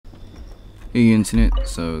Hey internet,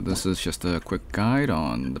 so this is just a quick guide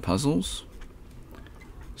on the puzzles.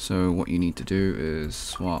 So what you need to do is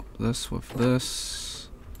swap this with this,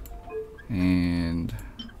 and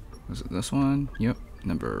was it this one? Yep,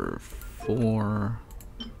 number 4.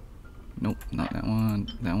 Nope, not that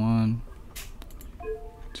one. That one.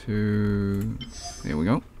 2. There we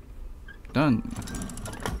go. Done.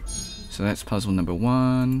 So that's puzzle number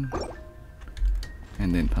 1.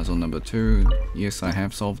 And then puzzle number 2. Yes, I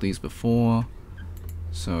have solved these before.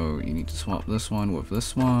 So you need to swap this one with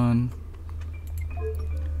this one.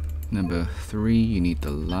 Number 3, you need the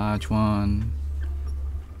large one.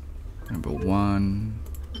 Number 1,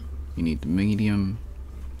 you need the medium.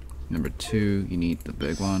 Number 2, you need the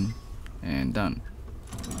big one. And done.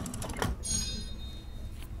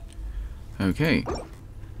 Okay.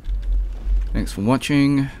 Thanks for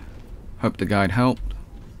watching. Hope the guide helped.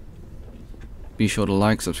 Be sure to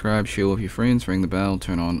like, subscribe, share with your friends, ring the bell,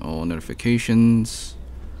 turn on all notifications.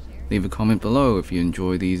 Leave a comment below if you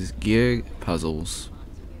enjoy these gear puzzles.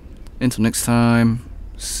 Until next time,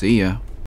 see ya.